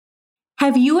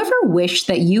Have you ever wished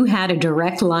that you had a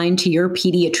direct line to your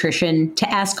pediatrician to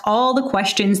ask all the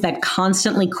questions that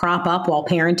constantly crop up while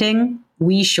parenting?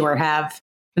 We sure have.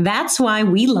 That's why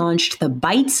we launched the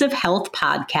Bites of Health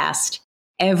podcast.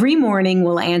 Every morning,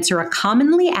 we'll answer a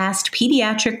commonly asked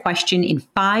pediatric question in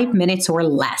 5 minutes or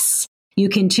less. You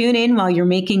can tune in while you're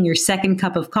making your second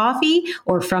cup of coffee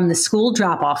or from the school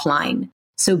drop-off line.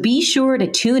 So be sure to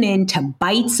tune in to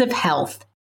Bites of Health,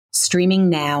 streaming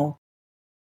now.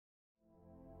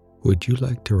 Would you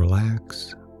like to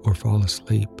relax or fall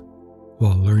asleep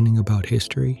while learning about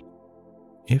history?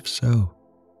 If so,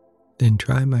 then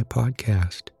try my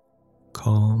podcast,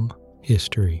 Calm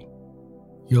History.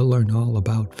 You'll learn all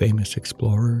about famous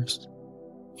explorers,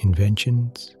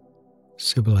 inventions,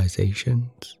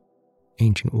 civilizations,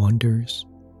 ancient wonders,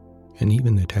 and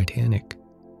even the Titanic.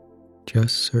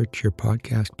 Just search your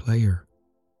podcast player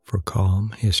for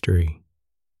Calm History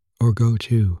or go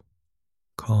to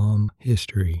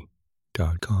calmhistory.com.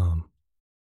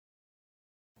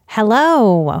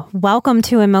 Hello, welcome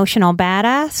to Emotional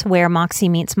Badass, where Moxie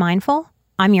meets mindful.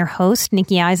 I'm your host,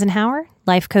 Nikki Eisenhower,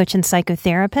 life coach and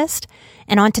psychotherapist.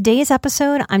 And on today's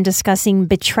episode, I'm discussing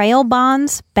betrayal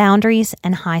bonds, boundaries,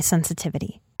 and high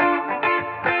sensitivity.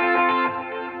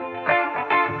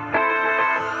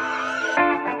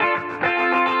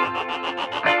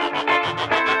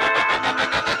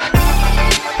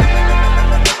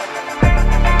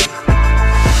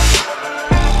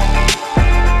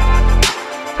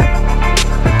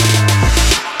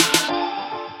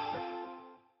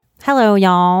 Hello,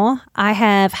 y'all. I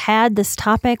have had this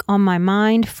topic on my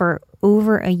mind for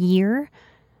over a year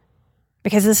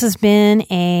because this has been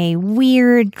a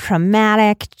weird,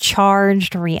 traumatic,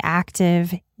 charged,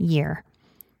 reactive year.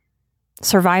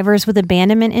 Survivors with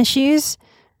abandonment issues,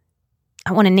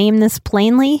 I want to name this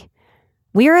plainly,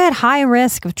 we're at high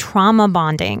risk of trauma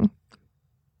bonding.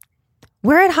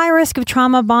 We're at high risk of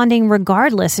trauma bonding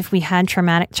regardless if we had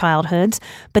traumatic childhoods,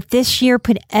 but this year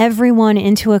put everyone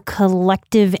into a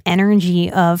collective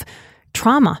energy of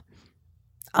trauma,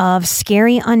 of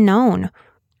scary unknown.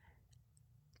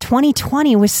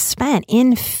 2020 was spent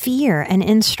in fear and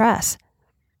in stress.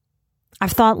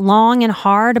 I've thought long and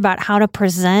hard about how to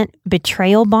present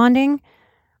betrayal bonding,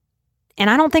 and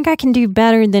I don't think I can do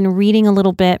better than reading a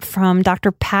little bit from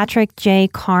Dr. Patrick J.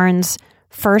 Carnes'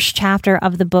 first chapter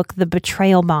of the book, The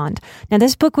Betrayal Bond. Now,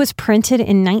 this book was printed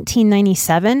in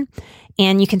 1997,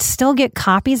 and you can still get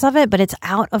copies of it, but it's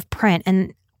out of print.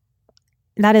 And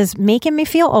that is making me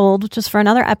feel old, just for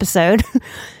another episode.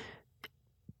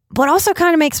 But also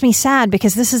kind of makes me sad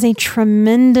because this is a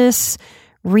tremendous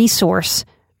resource.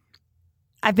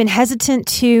 I've been hesitant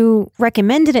to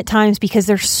recommend it at times because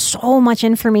there's so much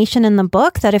information in the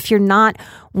book that if you're not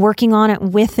working on it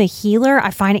with a healer,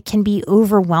 I find it can be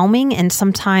overwhelming and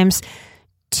sometimes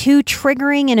too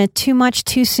triggering in a too much,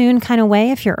 too soon kind of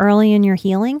way if you're early in your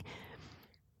healing.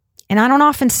 And I don't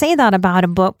often say that about a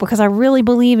book because I really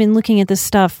believe in looking at this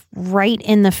stuff right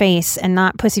in the face and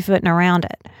not pussyfooting around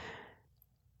it.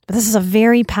 But this is a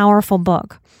very powerful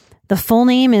book. The full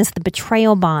name is The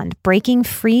Betrayal Bond, Breaking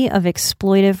Free of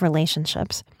Exploitive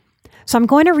Relationships. So I'm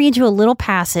going to read you a little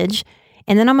passage,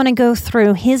 and then I'm going to go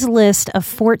through his list of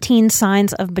 14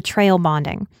 signs of betrayal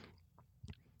bonding.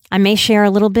 I may share a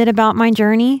little bit about my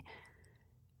journey,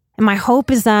 and my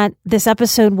hope is that this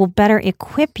episode will better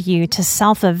equip you to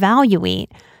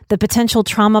self-evaluate the potential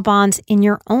trauma bonds in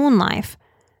your own life,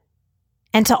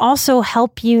 and to also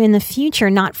help you in the future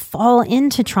not fall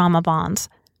into trauma bonds.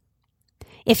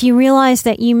 If you realize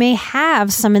that you may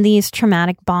have some of these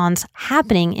traumatic bonds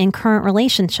happening in current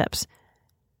relationships,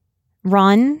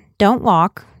 run, don't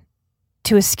walk,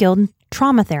 to a skilled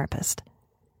trauma therapist.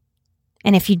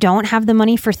 And if you don't have the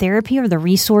money for therapy or the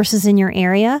resources in your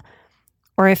area,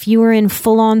 or if you are in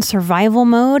full-on survival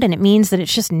mode and it means that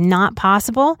it's just not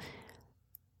possible,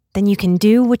 then you can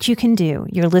do what you can do.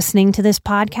 You're listening to this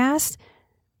podcast.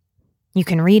 You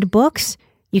can read books.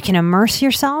 You can immerse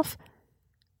yourself.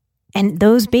 And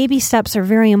those baby steps are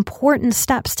very important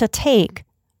steps to take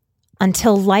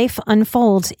until life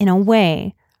unfolds in a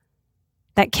way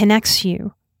that connects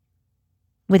you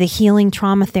with a healing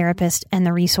trauma therapist and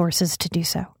the resources to do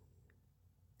so.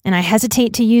 And I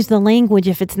hesitate to use the language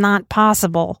if it's not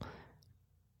possible.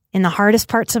 In the hardest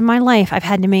parts of my life, I've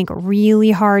had to make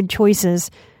really hard choices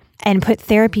and put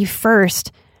therapy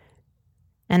first.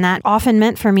 And that often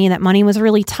meant for me that money was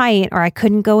really tight, or I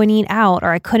couldn't go and eat out,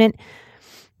 or I couldn't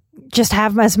just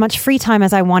have as much free time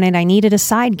as I wanted. I needed a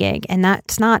side gig, and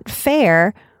that's not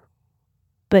fair,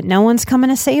 but no one's coming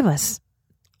to save us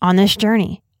on this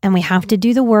journey. And we have to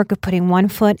do the work of putting one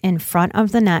foot in front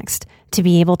of the next to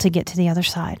be able to get to the other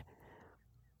side.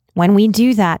 When we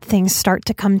do that, things start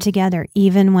to come together,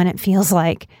 even when it feels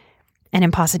like an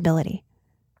impossibility.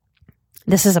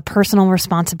 This is a personal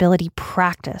responsibility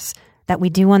practice that we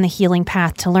do on the healing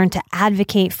path to learn to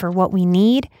advocate for what we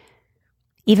need,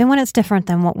 even when it's different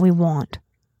than what we want.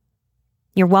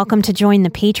 You're welcome to join the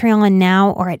Patreon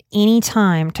now or at any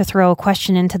time to throw a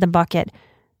question into the bucket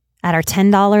at our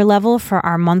 $10 level for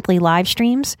our monthly live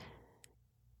streams.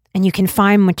 And you can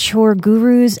find mature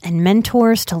gurus and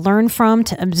mentors to learn from,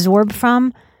 to absorb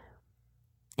from.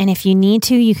 And if you need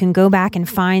to, you can go back and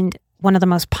find one of the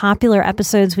most popular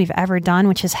episodes we've ever done,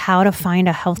 which is How to Find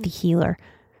a Healthy Healer.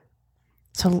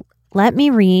 So let me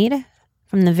read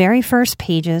from the very first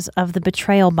pages of The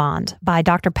Betrayal Bond by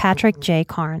Dr. Patrick J.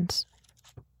 Carnes.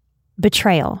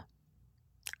 Betrayal,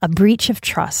 a breach of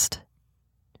trust,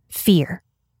 fear.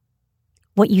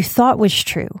 What you thought was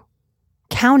true,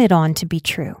 counted on to be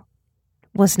true,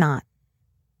 was not.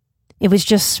 It was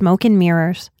just smoke and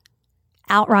mirrors,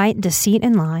 outright deceit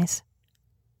and lies.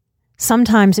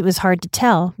 Sometimes it was hard to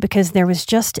tell because there was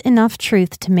just enough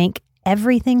truth to make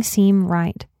everything seem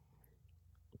right.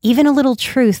 Even a little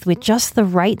truth with just the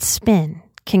right spin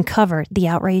can cover the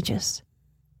outrageous.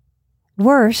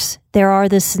 Worse, there are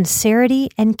the sincerity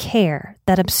and care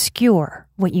that obscure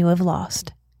what you have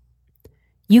lost.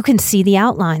 You can see the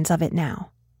outlines of it now.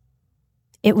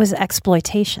 It was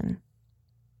exploitation.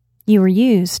 You were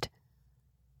used.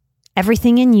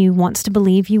 Everything in you wants to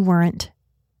believe you weren't.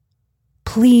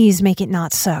 Please make it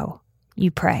not so,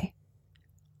 you pray.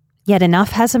 Yet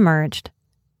enough has emerged.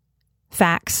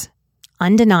 Facts,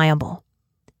 undeniable.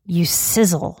 You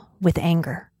sizzle with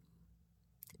anger.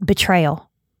 Betrayal.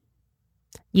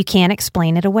 You can't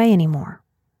explain it away anymore.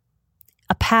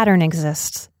 A pattern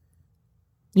exists.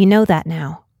 You know that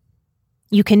now.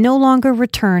 You can no longer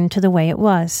return to the way it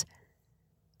was,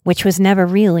 which was never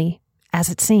really as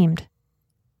it seemed.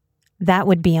 That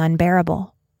would be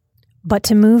unbearable. But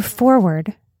to move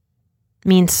forward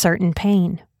means certain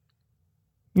pain.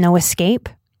 No escape,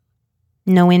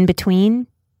 no in between.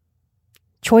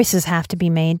 Choices have to be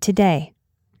made today,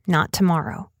 not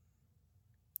tomorrow.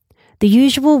 The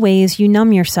usual ways you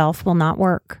numb yourself will not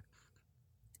work.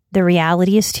 The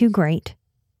reality is too great,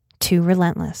 too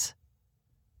relentless.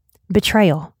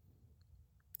 Betrayal,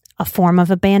 a form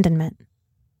of abandonment.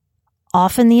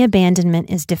 Often the abandonment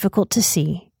is difficult to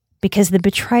see because the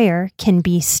betrayer can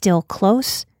be still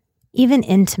close, even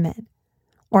intimate,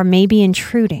 or maybe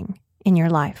intruding in your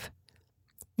life.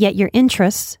 Yet your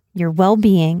interests, your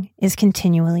well-being is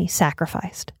continually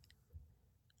sacrificed.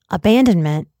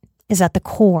 Abandonment is at the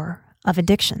core of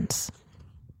addictions.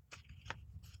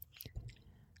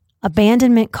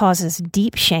 Abandonment causes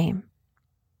deep shame.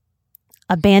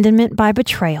 Abandonment by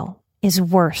betrayal is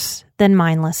worse than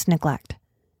mindless neglect.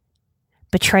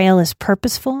 Betrayal is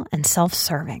purposeful and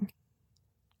self-serving.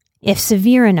 If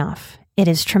severe enough, it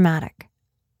is traumatic.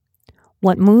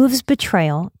 What moves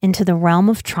betrayal into the realm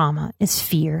of trauma is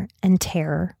fear and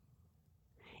terror.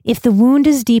 If the wound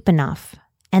is deep enough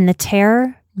and the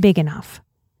terror big enough,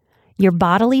 your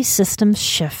bodily systems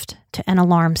shift to an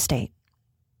alarm state.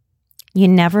 You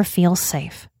never feel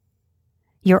safe.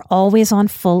 You're always on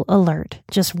full alert,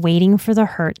 just waiting for the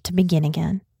hurt to begin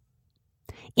again.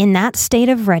 In that state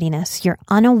of readiness, you're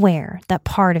unaware that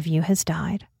part of you has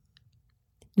died.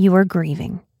 You are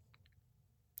grieving.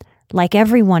 Like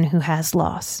everyone who has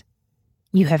loss,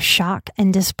 you have shock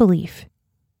and disbelief,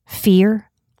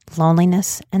 fear,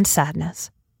 loneliness, and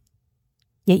sadness.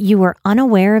 Yet you are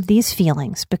unaware of these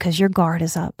feelings because your guard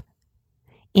is up.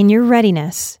 In your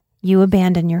readiness, you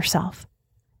abandon yourself.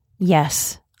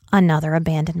 Yes, another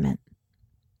abandonment.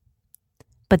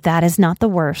 But that is not the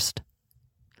worst.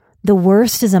 The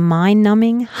worst is a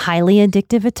mind-numbing, highly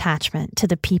addictive attachment to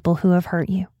the people who have hurt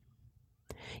you.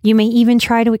 You may even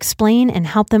try to explain and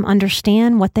help them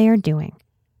understand what they are doing.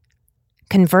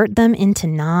 Convert them into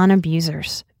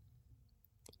non-abusers.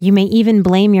 You may even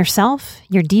blame yourself,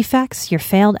 your defects, your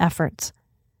failed efforts.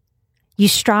 You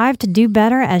strive to do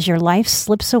better as your life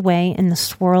slips away in the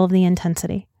swirl of the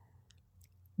intensity.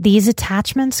 These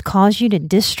attachments cause you to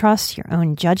distrust your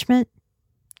own judgment,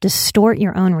 distort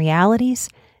your own realities,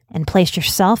 and place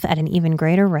yourself at an even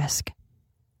greater risk.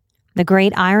 The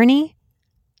great irony?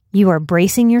 You are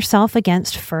bracing yourself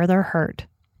against further hurt.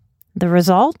 The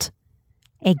result?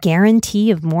 A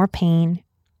guarantee of more pain.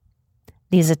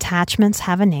 These attachments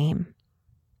have a name.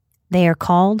 They are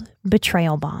called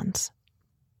betrayal bonds.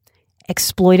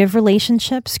 Exploitive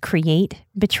relationships create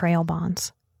betrayal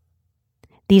bonds.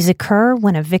 These occur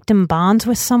when a victim bonds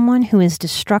with someone who is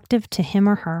destructive to him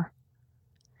or her.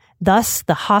 Thus,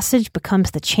 the hostage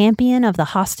becomes the champion of the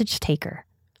hostage taker.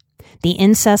 The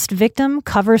incest victim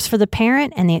covers for the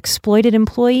parent, and the exploited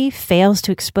employee fails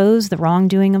to expose the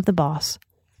wrongdoing of the boss.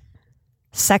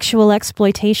 Sexual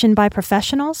exploitation by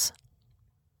professionals,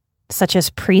 such as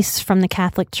priests from the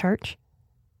Catholic Church,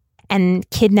 and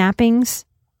kidnappings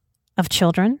of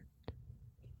children,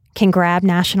 can grab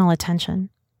national attention.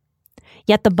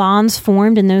 Yet the bonds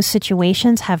formed in those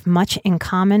situations have much in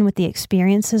common with the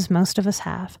experiences most of us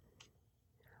have.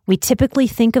 We typically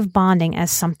think of bonding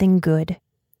as something good.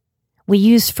 We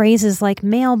use phrases like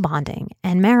male bonding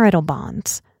and marital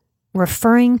bonds,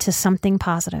 referring to something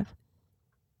positive.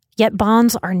 Yet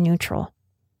bonds are neutral.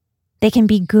 They can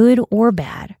be good or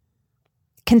bad.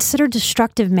 Consider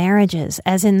destructive marriages,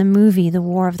 as in the movie The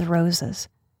War of the Roses,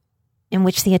 in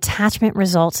which the attachment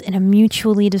results in a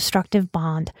mutually destructive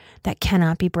bond that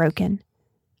cannot be broken.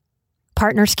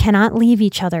 Partners cannot leave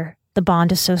each other. The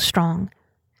bond is so strong,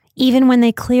 even when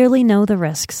they clearly know the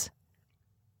risks.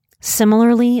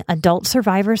 Similarly, adult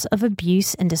survivors of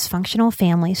abuse and dysfunctional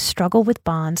families struggle with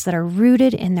bonds that are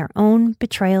rooted in their own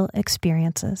betrayal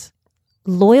experiences.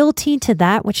 Loyalty to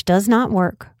that which does not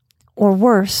work, or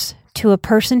worse, to a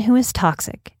person who is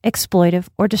toxic, exploitive,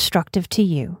 or destructive to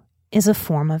you, is a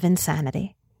form of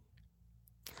insanity.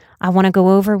 I want to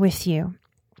go over with you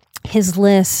his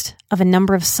list of a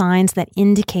number of signs that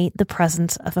indicate the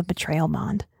presence of a betrayal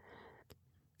bond.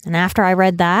 And after I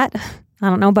read that, I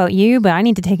don't know about you, but I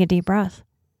need to take a deep breath.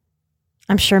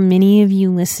 I'm sure many of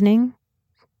you listening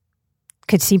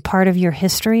could see part of your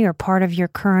history or part of your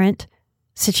current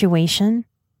situation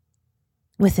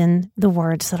within the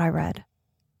words that I read.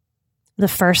 The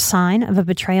first sign of a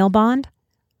betrayal bond,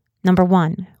 number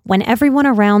 1, when everyone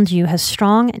around you has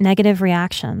strong negative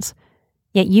reactions,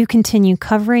 yet you continue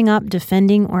covering up,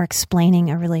 defending, or explaining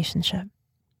a relationship.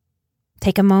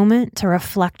 Take a moment to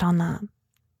reflect on that.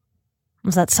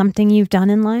 Was that something you've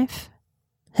done in life,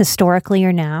 historically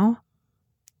or now?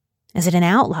 Is it an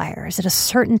outlier? Is it a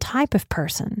certain type of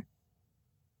person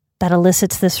that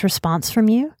elicits this response from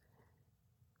you?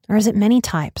 Or is it many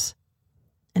types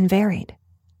and varied?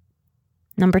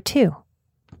 Number 2,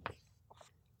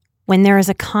 when there is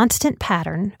a constant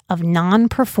pattern of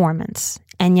non-performance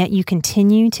and yet you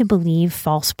continue to believe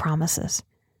false promises.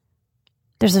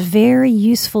 There's a very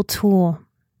useful tool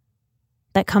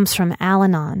that comes from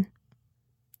Al-Anon,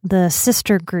 the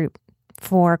sister group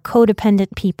for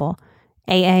codependent people.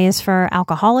 AA is for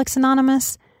Alcoholics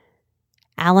Anonymous.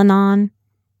 Al-Anon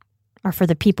are for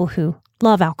the people who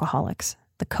love alcoholics,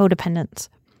 the codependents.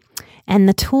 And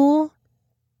the tool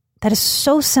that is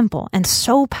so simple and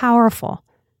so powerful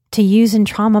to use in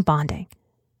trauma bonding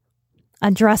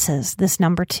addresses this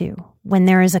number 2, when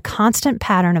there is a constant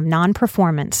pattern of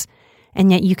non-performance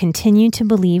and yet you continue to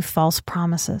believe false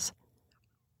promises.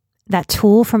 That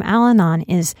tool from Al-Anon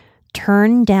is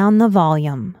turn down the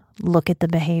volume, look at the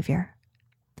behavior.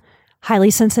 Highly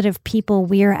sensitive people,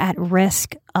 we're at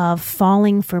risk of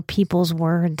falling for people's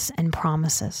words and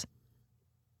promises.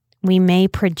 We may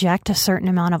project a certain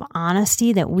amount of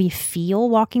honesty that we feel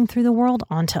walking through the world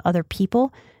onto other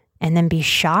people and then be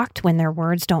shocked when their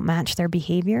words don't match their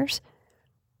behaviors.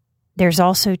 There's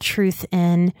also truth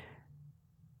in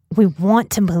we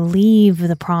want to believe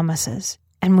the promises,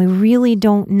 and we really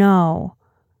don't know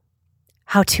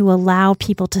how to allow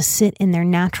people to sit in their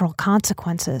natural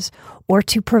consequences or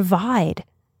to provide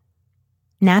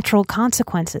natural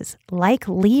consequences, like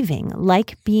leaving,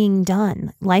 like being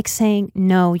done, like saying,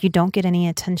 no, you don't get any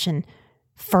attention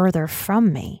further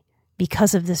from me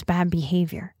because of this bad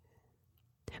behavior.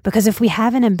 Because if we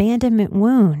have an abandonment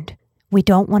wound, we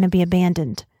don't want to be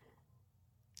abandoned.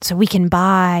 So we can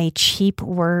buy cheap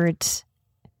words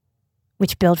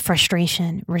which build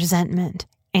frustration, resentment,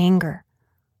 anger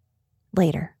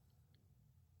later.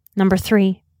 Number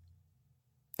 3,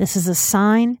 this is a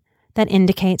sign that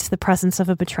indicates the presence of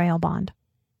a betrayal bond.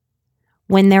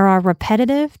 When there are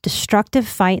repetitive, destructive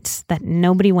fights that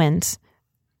nobody wins.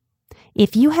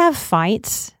 If you have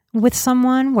fights with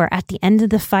someone where at the end of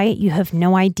the fight you have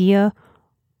no idea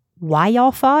why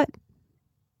y'all fought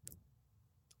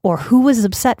or who was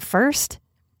upset first,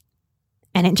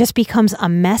 and it just becomes a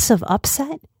mess of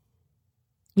upset,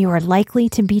 you are likely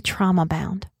to be trauma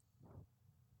bound.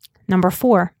 Number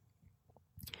 4,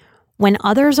 when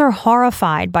others are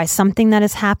horrified by something that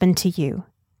has happened to you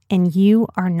and you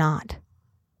are not.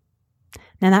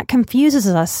 Now that confuses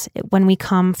us when we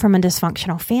come from a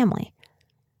dysfunctional family,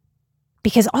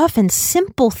 because often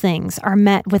simple things are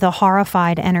met with a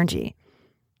horrified energy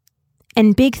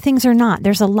and big things are not.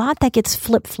 There's a lot that gets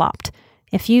flip-flopped.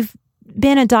 If you've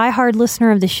been a diehard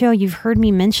listener of the show, you've heard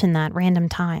me mention that random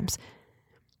times,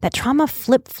 that trauma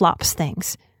flip-flops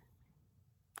things.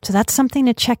 So that's something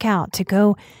to check out, to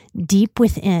go deep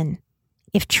within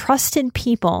If trusted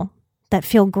people that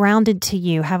feel grounded to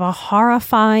you have a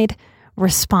horrified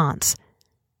response,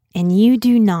 and you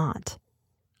do not,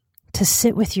 to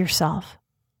sit with yourself,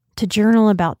 to journal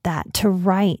about that, to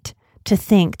write, to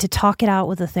think, to talk it out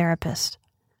with a therapist.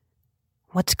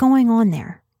 What's going on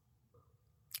there?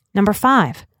 Number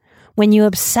 5, when you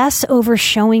obsess over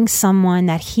showing someone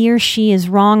that he or she is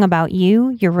wrong about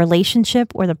you, your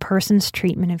relationship, or the person's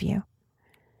treatment of you.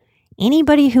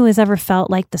 Anybody who has ever felt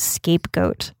like the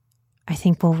scapegoat, I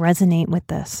think, will resonate with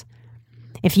this.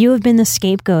 If you have been the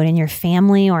scapegoat in your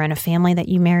family or in a family that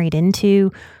you married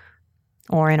into,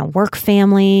 or in a work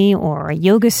family, or a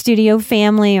yoga studio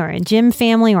family, or a gym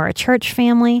family, or a church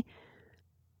family,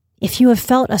 if you have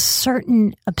felt a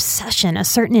certain obsession, a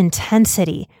certain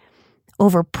intensity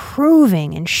over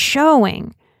proving and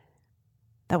showing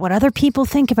that what other people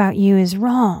think about you is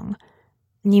wrong,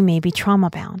 then you may be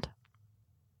trauma bound.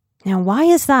 Now, why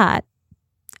is that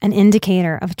an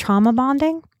indicator of trauma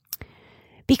bonding?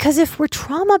 Because if we're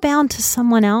trauma bound to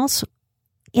someone else,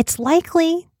 it's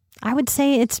likely, I would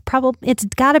say it's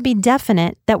got to be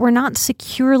definite that we're not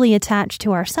securely attached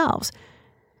to ourselves.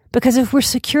 Because if we're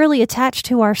securely attached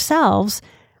to ourselves,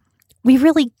 we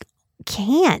really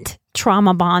can't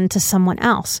trauma bond to someone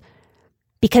else,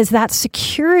 because that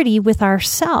security with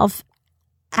ourselves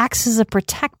acts as a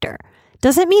protector.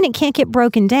 Doesn't mean it can't get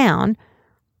broken down.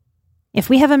 If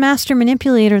we have a master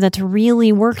manipulator that's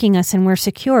really working us and we're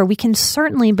secure, we can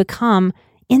certainly become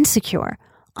insecure,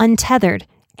 untethered,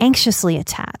 anxiously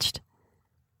attached.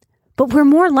 But we're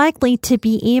more likely to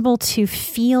be able to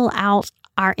feel out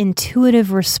our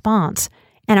intuitive response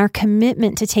and our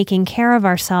commitment to taking care of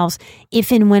ourselves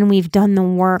if and when we've done the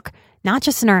work, not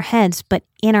just in our heads, but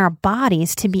in our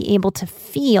bodies, to be able to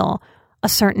feel a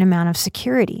certain amount of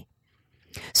security.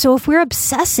 So if we're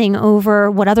obsessing over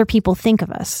what other people think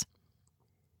of us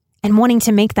and wanting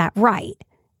to make that right,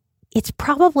 it's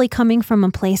probably coming from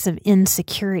a place of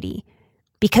insecurity,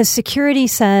 because security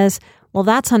says, well,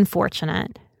 that's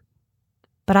unfortunate,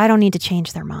 but I don't need to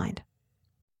change their mind.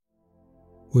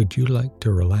 Would you like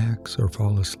to relax or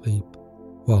fall asleep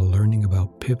while learning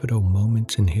about pivotal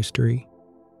moments in history?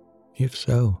 If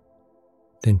so,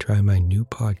 then try my new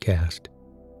podcast,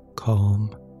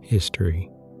 Calm History.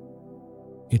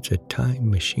 It's a time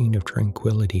machine of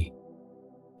tranquility,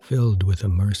 filled with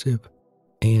immersive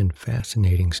and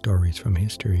fascinating stories from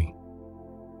history.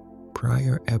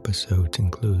 Prior episodes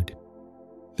include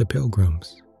The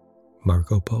Pilgrims,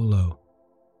 Marco Polo,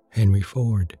 Henry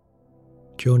Ford,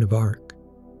 Joan of Arc,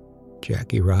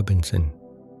 Jackie Robinson,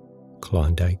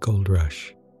 Klondike Gold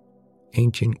Rush,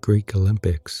 Ancient Greek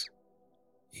Olympics,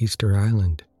 Easter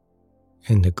Island,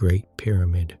 and the Great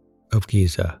Pyramid of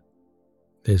Giza.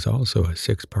 There's also a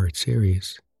 6-part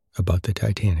series about the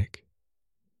Titanic.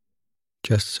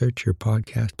 Just search your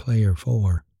podcast player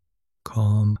for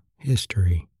Calm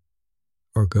History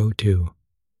or go to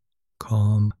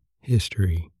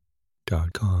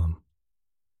calmhistory.com.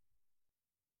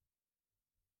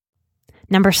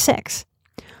 Number 6,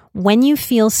 when you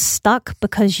feel stuck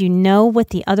because you know what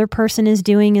the other person is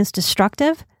doing is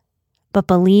destructive, but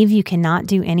believe you cannot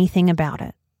do anything about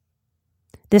it.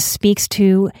 This speaks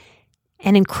to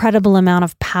an incredible amount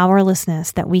of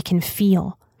powerlessness that we can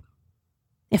feel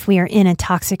if we are in a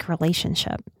toxic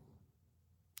relationship.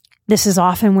 This is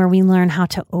often where we learn how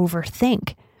to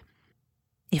overthink.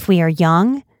 If we are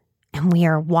young and we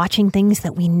are watching things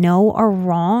that we know are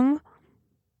wrong,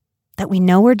 that we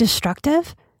know are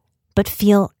destructive, but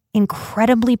feel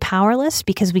incredibly powerless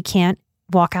because we can't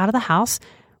walk out of the house,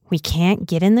 we can't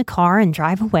get in the car and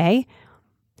drive away,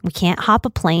 we can't hop a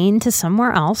plane to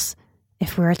somewhere else.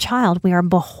 If we're a child, we are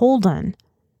beholden.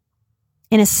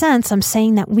 In a sense, I'm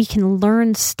saying that we can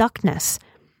learn stuckness,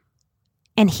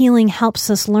 and healing helps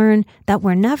us learn that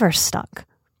we're never stuck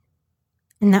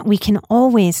and that we can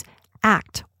always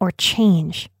act or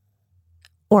change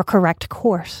or correct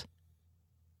course.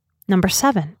 Number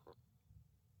 7,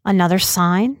 another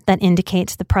sign that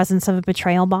indicates the presence of a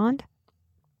betrayal bond.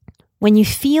 When you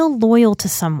feel loyal to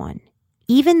someone,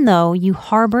 even though you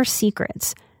harbor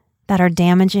secrets that are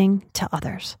damaging to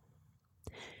others.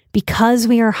 Because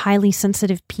we are highly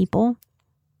sensitive people,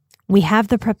 we have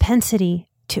the propensity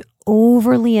to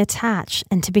overly attach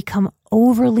and to become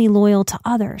overly loyal to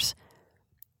others.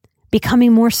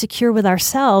 Becoming more secure with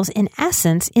ourselves, in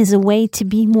essence, is a way to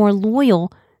be more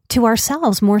loyal to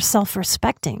ourselves, more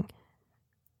self-respecting.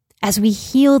 As we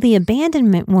heal the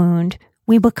abandonment wound,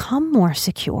 we become more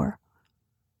secure.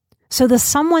 So the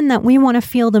someone that we want to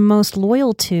feel the most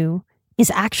loyal to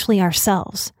is actually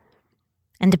ourselves.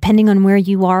 And depending on where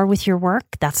you are with your work,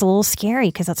 that's a little scary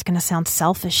because that's going to sound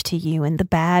selfish to you in the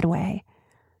bad way.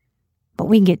 but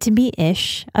we get to be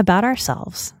ish about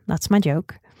ourselves. That's my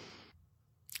joke.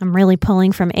 I'm really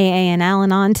pulling from AA and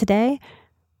Al-Anon today.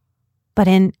 But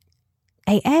in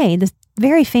AA, the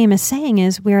very famous saying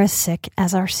is, we're as sick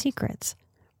as our secrets.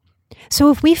 So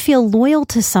if we feel loyal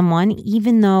to someone,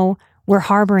 even though we're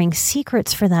harboring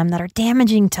secrets for them that are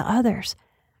damaging to others,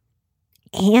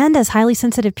 and as highly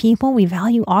sensitive people, we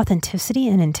value authenticity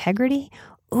and integrity,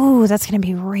 ooh, that's going to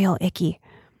be real icky.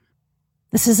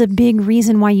 This is a big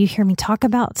reason why you hear me talk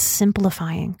about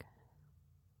simplifying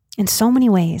in so many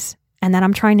ways, and that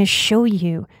I'm trying to show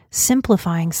you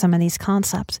simplifying some of these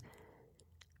concepts.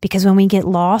 Because when we get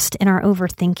lost in our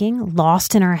overthinking,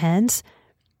 lost in our heads,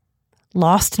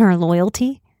 lost in our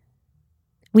loyalty,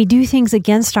 we do things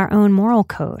against our own moral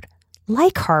code,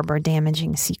 like harbor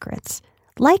damaging secrets,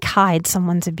 like hide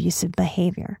someone's abusive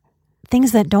behavior,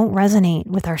 things that don't resonate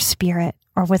with our spirit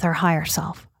or with our higher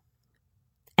self.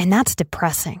 And that's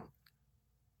depressing.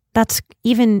 That's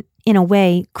even, in a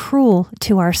way, cruel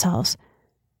to ourselves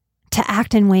to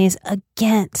act in ways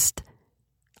against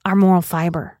our moral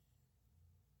fiber.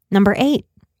 Number 8,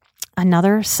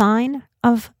 another sign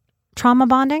of trauma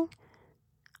bonding.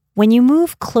 When you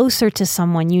move closer to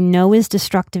someone you know is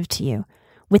destructive to you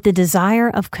with the desire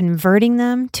of converting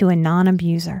them to a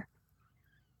non-abuser.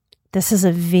 This is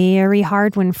a very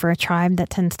hard one for a tribe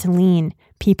that tends to lean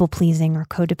people-pleasing or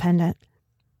codependent.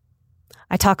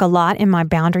 I talk a lot in my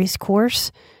Boundaries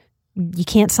course. You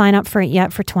can't sign up for it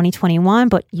yet for 2021,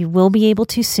 but you will be able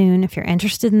to soon. If you're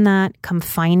interested in that, come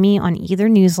find me on either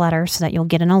newsletter so that you'll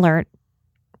get an alert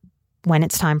when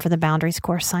it's time for the Boundaries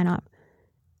course sign up.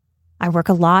 I work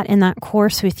a lot in that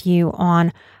course with you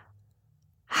on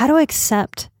how to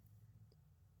accept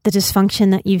the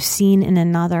dysfunction that you've seen in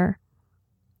another,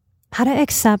 how to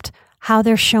accept how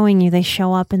they're showing you they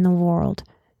show up in the world,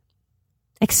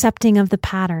 accepting of the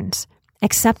patterns,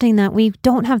 accepting that we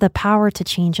don't have the power to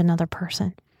change another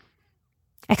person,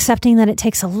 accepting that it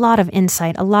takes a lot of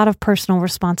insight, a lot of personal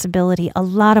responsibility, a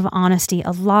lot of honesty,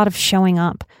 a lot of showing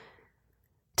up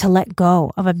to let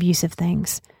go of abusive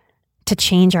things, to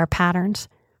change our patterns,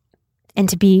 and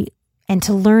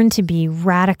to learn to be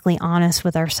radically honest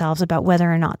with ourselves about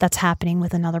whether or not that's happening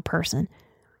with another person.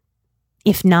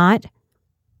 If not,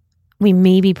 we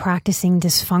may be practicing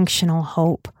dysfunctional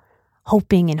hope,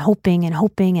 hoping and hoping and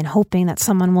hoping and hoping that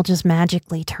someone will just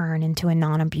magically turn into a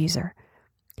non-abuser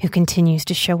who continues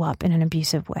to show up in an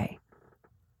abusive way.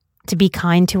 To be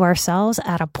kind to ourselves,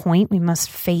 at a point, we must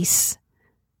face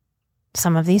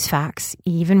some of these facts,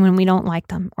 even when we don't like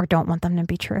them or don't want them to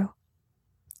be true.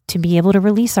 To be able to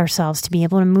release ourselves, to be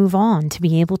able to move on, to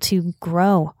be able to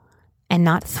grow and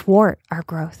not thwart our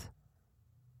growth.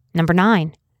 Number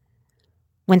 9,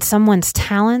 when someone's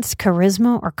talents,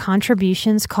 charisma, or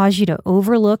contributions cause you to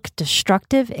overlook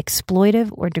destructive, exploitive,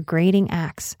 or degrading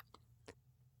acts.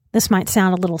 This might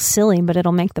sound a little silly, but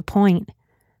it'll make the point.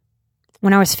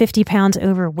 When I was 50 pounds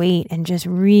overweight and just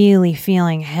really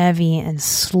feeling heavy and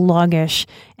sluggish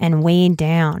and weighed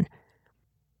down,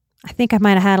 I think I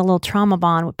might have had a little trauma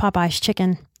bond with Popeye's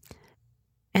chicken.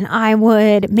 And I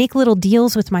would make little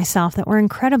deals with myself that were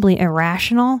incredibly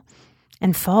irrational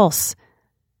and false.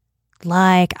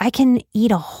 Like, I can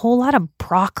eat a whole lot of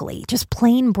broccoli, just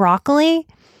plain broccoli,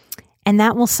 and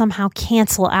that will somehow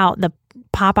cancel out the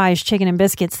Popeye's chicken and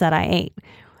biscuits that I ate.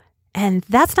 And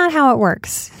that's not how it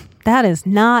works. That is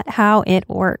not how it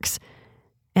works.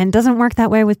 And it doesn't work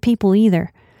that way with people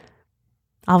either.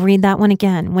 I'll read that one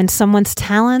again. When someone's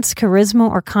talents, charisma,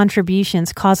 or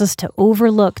contributions cause us to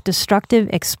overlook destructive,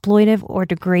 exploitive, or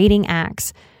degrading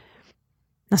acts.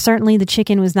 Now, certainly the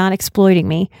chicken was not exploiting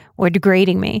me or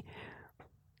degrading me,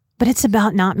 but it's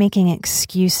about not making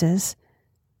excuses,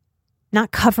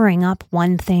 not covering up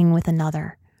one thing with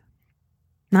another,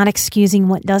 not excusing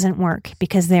what doesn't work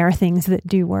because there are things that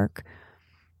do work.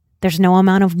 There's no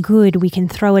amount of good we can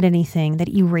throw at anything that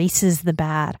erases the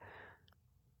bad.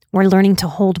 We're learning to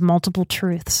hold multiple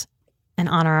truths and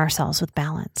honor ourselves with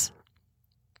balance.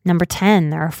 Number 10,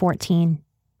 there are 14.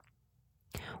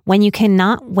 When you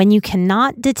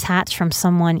cannot detach from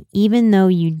someone even though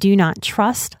you do not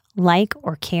trust, like,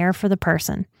 or care for the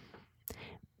person.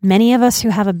 Many of us who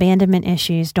have abandonment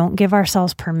issues don't give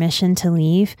ourselves permission to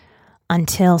leave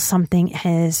until something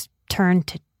has turned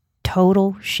to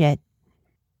total shit.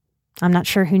 I'm not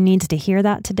sure who needs to hear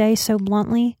that today so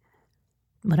bluntly,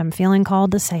 but I'm feeling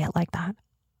called to say it like that.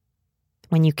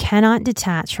 When you cannot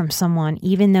detach from someone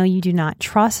even though you do not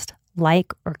trust,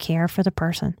 like, or care for the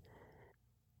person.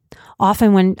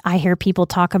 Often when I hear people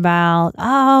talk about,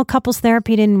 couples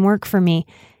therapy didn't work for me,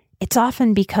 it's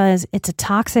often because it's a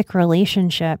toxic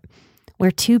relationship where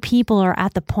two people are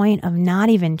at the point of not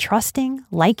even trusting,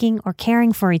 liking, or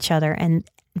caring for each other, and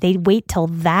they wait till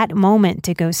that moment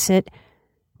to go sit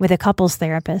with a couples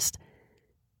therapist.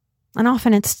 And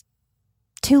often it's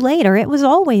too late, or it was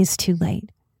always too late.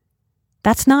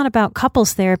 That's not about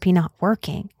couples therapy not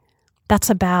working. That's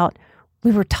about,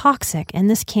 we were toxic and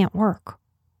this can't work.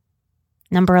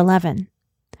 Number 11,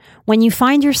 when you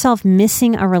find yourself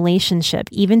missing a relationship,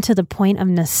 even to the point of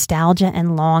nostalgia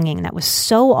and longing that was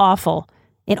so awful,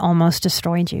 it almost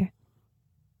destroyed you.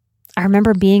 I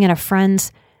remember being at a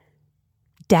friend's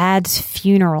dad's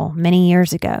funeral many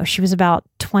years ago. She was about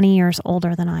 20 years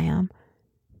older than I am.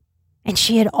 And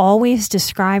she had always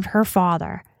described her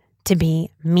father to be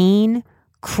mean,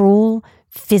 cruel,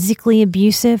 physically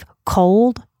abusive,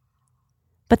 cold.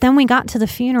 But then we got to the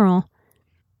funeral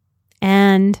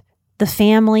and the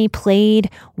family played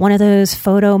one of those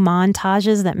photo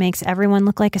montages that makes everyone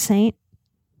look like a saint.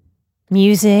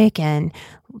 Music and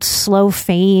slow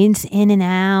fades in and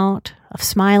out of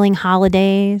smiling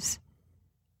holidays.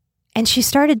 And she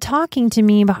started talking to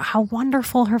me about how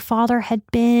wonderful her father had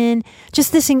been.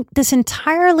 Just this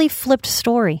entirely flipped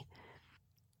story.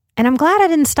 And I'm glad I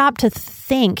didn't stop to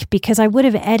think, because I would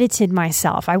have edited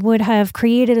myself. I would have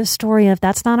created a story of,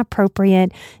 that's not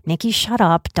appropriate. Nikki, shut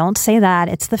up. Don't say that.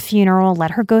 It's the funeral.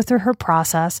 Let her go through her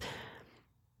process.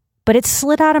 But it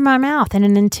slid out of my mouth in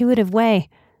an intuitive way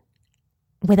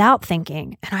without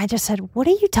thinking. And I just said, what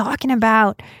are you talking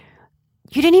about?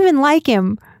 You didn't even like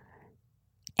him.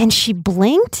 And she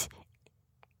blinked,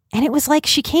 and it was like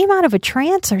she came out of a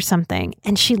trance or something.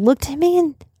 And she looked at me,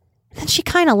 and then she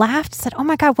kind of laughed and said, oh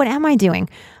my God, what am I doing?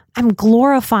 I'm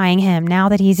glorifying him now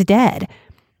that he's dead.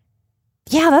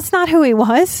 Yeah, that's not who he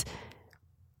was.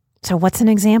 So what's an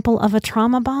example of a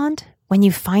trauma bond? When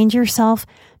you find yourself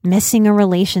missing a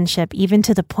relationship, even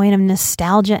to the point of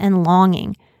nostalgia and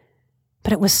longing,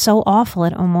 but it was so awful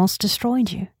it almost destroyed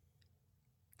you.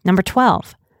 Number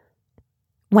 12.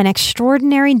 When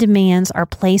extraordinary demands are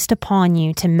placed upon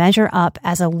you to measure up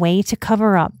as a way to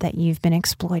cover up that you've been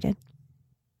exploited.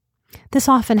 This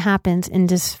often happens in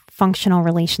dysfunctional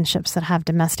relationships that have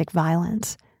domestic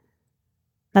violence.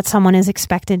 That someone is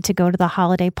expected to go to the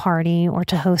holiday party or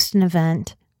to host an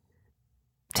event,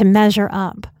 to measure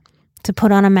up, to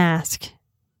put on a mask,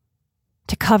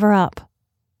 to cover up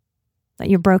that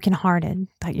you're brokenhearted,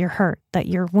 that you're hurt, that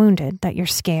you're wounded, that you're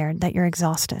scared, that you're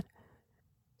exhausted.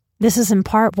 This is in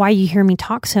part why you hear me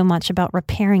talk so much about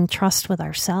repairing trust with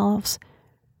ourselves.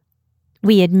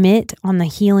 We admit on the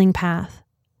healing path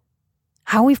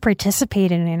how we've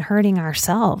participated in hurting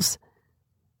ourselves.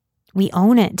 We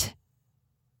own it.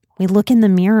 We look in the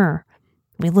mirror.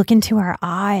 We look into our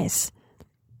eyes.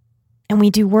 And we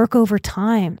do work over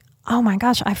time. Oh my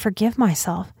gosh, I forgive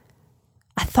myself.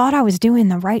 I thought I was doing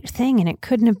the right thing and it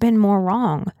couldn't have been more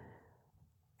wrong.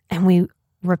 And we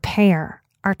repair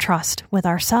our trust with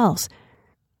ourselves,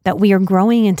 that we are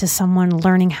growing into someone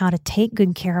learning how to take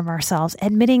good care of ourselves,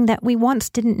 admitting that we once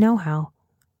didn't know how.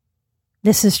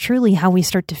 This is truly how we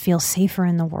start to feel safer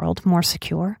in the world, more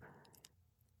secure.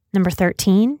 Number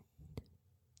 13,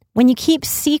 when you keep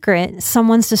secret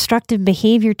someone's destructive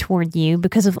behavior toward you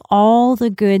because of all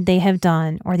the good they have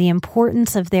done or the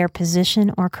importance of their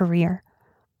position or career.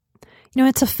 You know,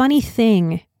 it's a funny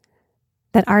thing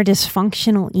that our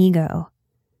dysfunctional ego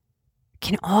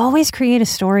can always create a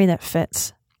story that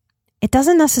fits. It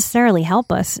doesn't necessarily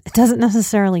help us. It doesn't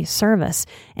necessarily serve us.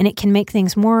 And it can make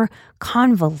things more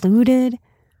convoluted,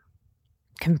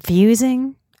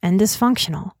 confusing, and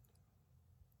dysfunctional.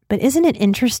 But isn't it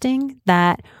interesting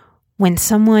that when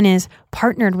someone is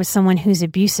partnered with someone who's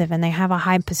abusive and they have a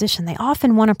high position, they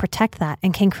often want to protect that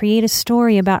and can create a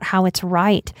story about how it's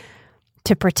right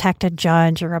to protect a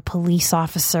judge or a police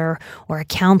officer or a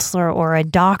counselor or a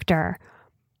doctor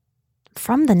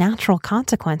from the natural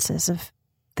consequences of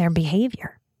their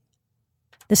behavior.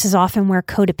 This is often where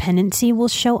codependency will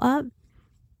show up,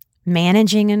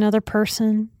 managing another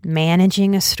person,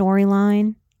 managing a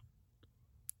storyline,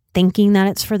 thinking that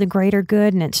it's for the greater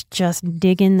good, and it's just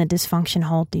digging the dysfunction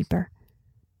hole deeper.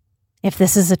 If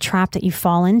this is a trap that you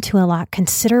fall into a lot,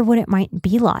 consider what it might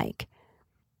be like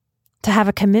to have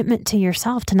a commitment to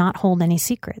yourself to not hold any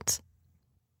secrets.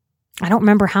 I don't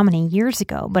remember how many years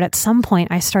ago, but at some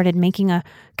point I started making a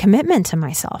commitment to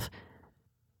myself.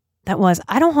 That was,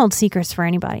 I don't hold secrets for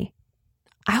anybody.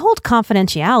 I hold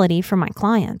confidentiality for my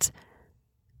clients,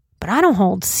 but I don't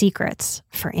hold secrets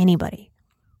for anybody.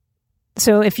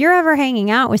 So if you're ever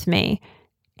hanging out with me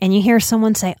and you hear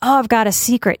someone say, oh, I've got a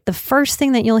secret, the first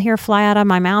thing that you'll hear fly out of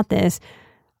my mouth is,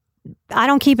 I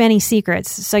don't keep any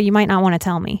secrets, so you might not want to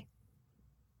tell me.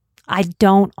 I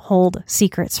don't hold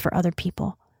secrets for other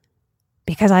people.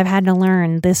 because I've had to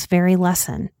learn this very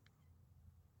lesson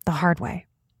the hard way.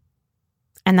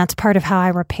 And that's part of how I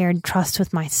repaired trust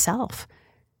with myself.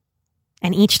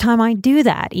 And each time I do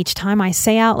that, each time I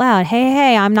say out loud,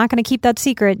 hey, I'm not going to keep that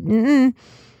secret,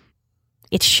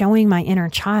 it's showing my inner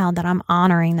child that I'm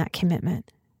honoring that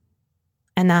commitment.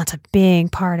 And that's a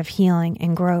big part of healing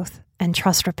and growth and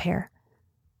trust repair.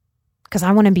 Because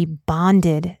I want to be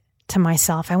bonded to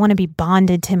myself. I want to be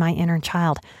bonded to my inner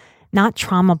child, not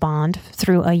trauma bond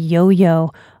through a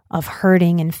yo-yo of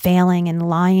hurting and failing and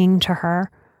lying to her.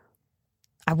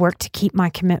 I work to keep my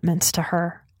commitments to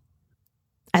her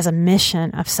as a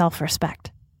mission of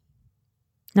self-respect.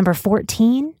 Number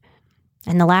 14,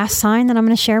 and the last sign that I'm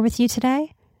going to share with you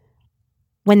today,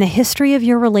 when the history of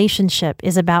your relationship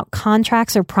is about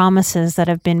contracts or promises that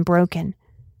have been broken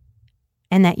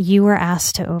and that you were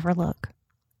asked to overlook.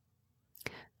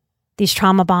 These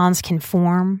trauma bonds can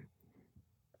form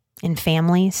in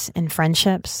families, in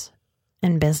friendships,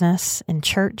 in business, in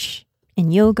church,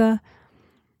 in yoga.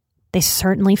 They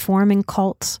certainly form in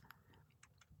cults.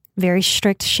 Very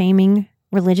strict shaming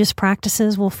religious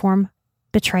practices will form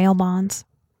betrayal bonds.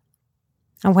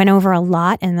 I went over a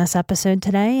lot in this episode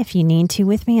today. If you need to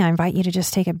with me, I invite you to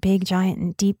just take a big, giant,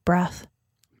 and deep breath.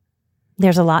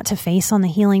 There's a lot to face on the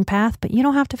healing path, but you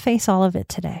don't have to face all of it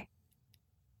today.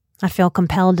 I feel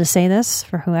compelled to say this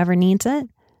for whoever needs it.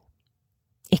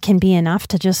 It can be enough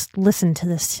to just listen to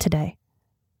this today.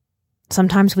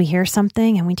 Sometimes we hear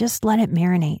something and we just let it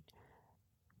marinate.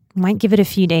 You might give it a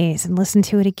few days and listen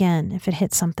to it again if it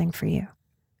hits something for you.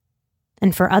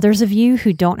 And for others of you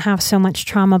who don't have so much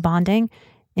trauma bonding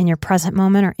in your present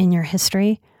moment or in your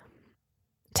history,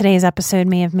 today's episode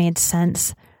may have made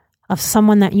sense of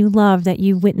someone that you love that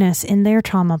you witness in their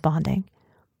trauma bonding.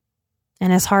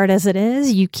 And as hard as it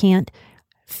is, you can't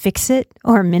fix it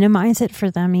or minimize it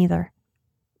for them either.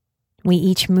 We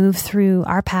each move through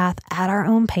our path at our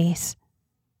own pace.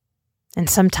 And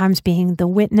sometimes being the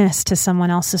witness to someone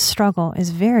else's struggle is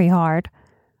very hard.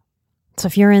 So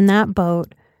if you're in that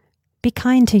boat, be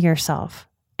kind to yourself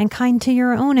and kind to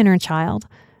your own inner child.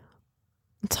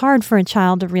 It's hard for a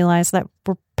child to realize that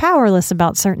we're powerless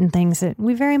about certain things that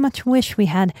we very much wish we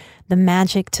had the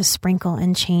magic to sprinkle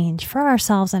and change for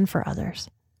ourselves and for others.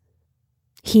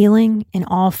 Healing in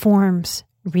all forms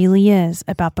really is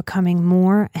about becoming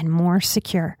more and more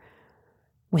secure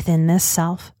within this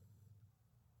self.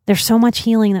 There's so much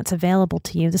healing that's available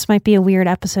to you. This might be a weird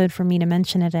episode for me to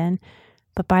mention it in,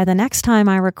 but by the next time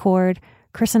I record,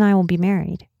 Chris and I will be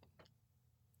married.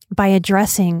 By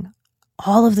addressing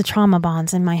all of the trauma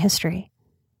bonds in my history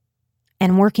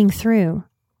and working through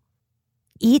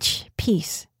each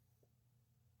piece,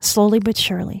 slowly but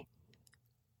surely,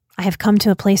 I have come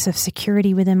to a place of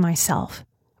security within myself.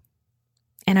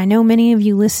 And I know many of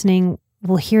you listening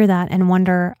will hear that and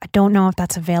wonder, I don't know if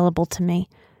that's available to me.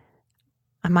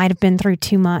 I might have been through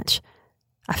too much.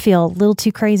 I feel a little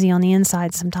too crazy on the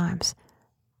inside sometimes.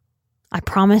 I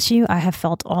promise you, I have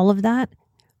felt all of that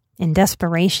in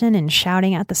desperation and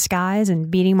shouting at the skies and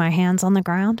beating my hands on the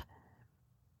ground,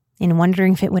 in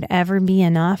wondering if it would ever be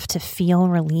enough to feel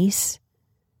release.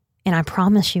 And I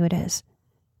promise you it is.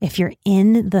 If you're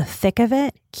in the thick of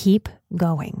it, keep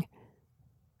going.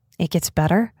 It gets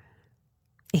better.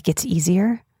 It gets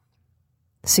easier.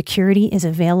 Security is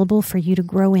available for you to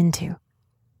grow into.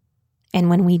 And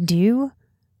when we do,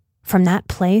 from that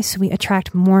place, we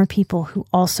attract more people who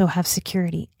also have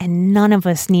security. And none of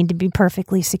us need to be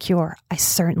perfectly secure. I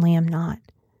certainly am not.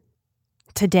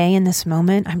 Today, in this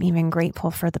moment, I'm even grateful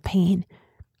for the pain.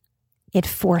 It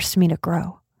forced me to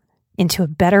grow into a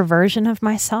better version of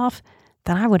myself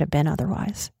than I would have been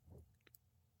otherwise.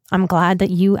 I'm glad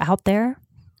that you out there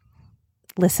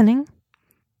listening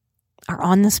are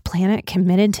on this planet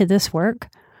committed to this work.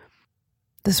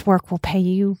 This work will pay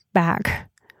you back.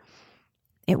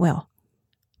 It will.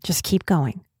 Just keep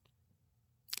going.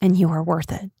 And you are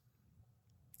worth it.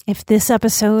 If this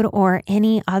episode or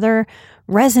any other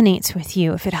resonates with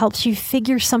you, if it helps you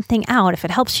figure something out, if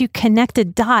it helps you connect a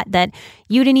dot that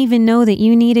you didn't even know that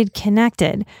you needed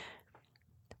connected,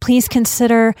 please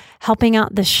consider helping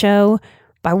out the show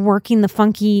by working the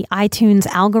funky iTunes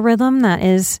algorithm that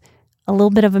is a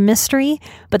little bit of a mystery,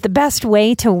 but the best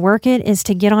way to work it is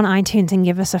to get on iTunes and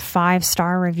give us a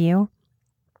 5-star review.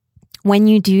 When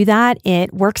you do that,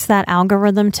 it works that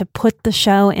algorithm to put the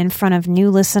show in front of new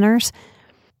listeners.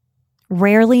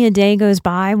 Rarely a day goes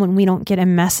by when we don't get a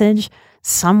message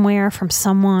somewhere from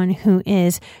someone who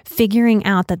is figuring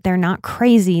out that they're not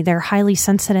crazy, they're highly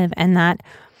sensitive, and that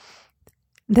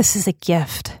this is a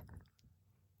gift.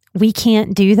 We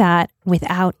can't do that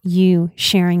without you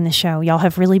sharing the show. Y'all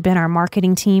have really been our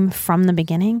marketing team from the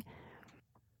beginning.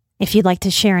 If you'd like to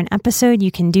share an episode,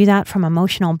 you can do that from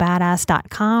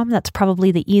emotionalbadass.com. That's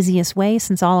probably the easiest way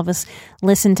since all of us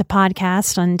listen to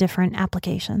podcasts on different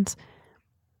applications.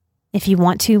 If you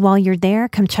want to, while you're there,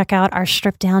 come check out our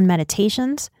stripped down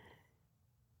meditations.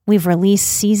 We've released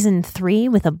season 3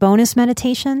 with a bonus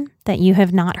meditation that you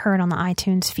have not heard on the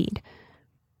iTunes feed.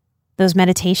 Those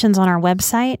meditations on our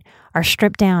website are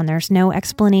stripped down. There's no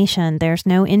explanation. There's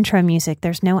no intro music.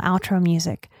 There's no outro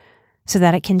music, so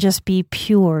that it can just be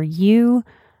pure you,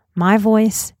 my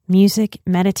voice, music,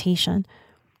 meditation.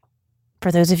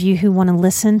 For those of you who want to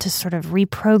listen to sort of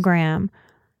reprogram,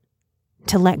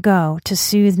 to let go, to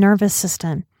soothe nervous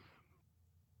system,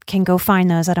 can go find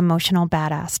those at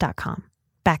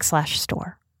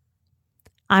emotionalbadass.com/store.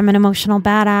 I'm an emotional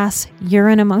badass, you're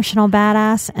an emotional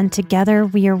badass, and together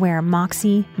we are where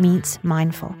Moxie meets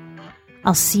mindful.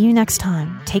 I'll see you next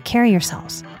time. Take care of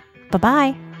yourselves.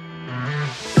 Bye-bye.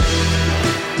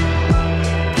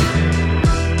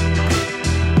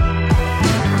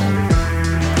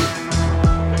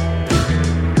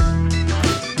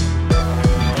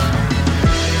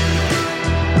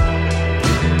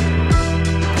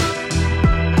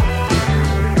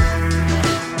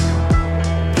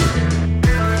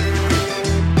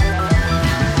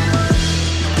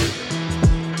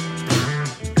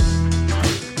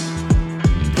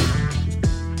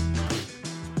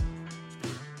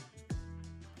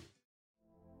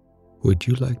 Would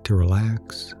you like to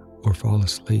relax or fall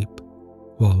asleep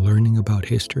while learning about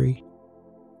history?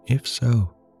 If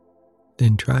so,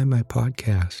 then try my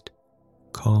podcast,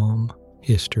 Calm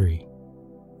History.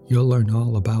 You'll learn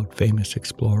all about famous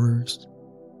explorers,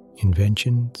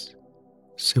 inventions,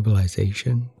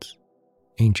 civilizations,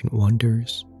 ancient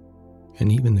wonders,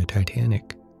 and even the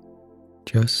Titanic.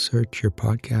 Just search your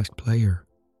podcast player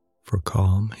for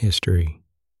Calm History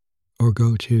or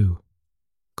go to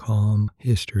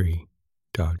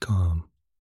calmhistory.com.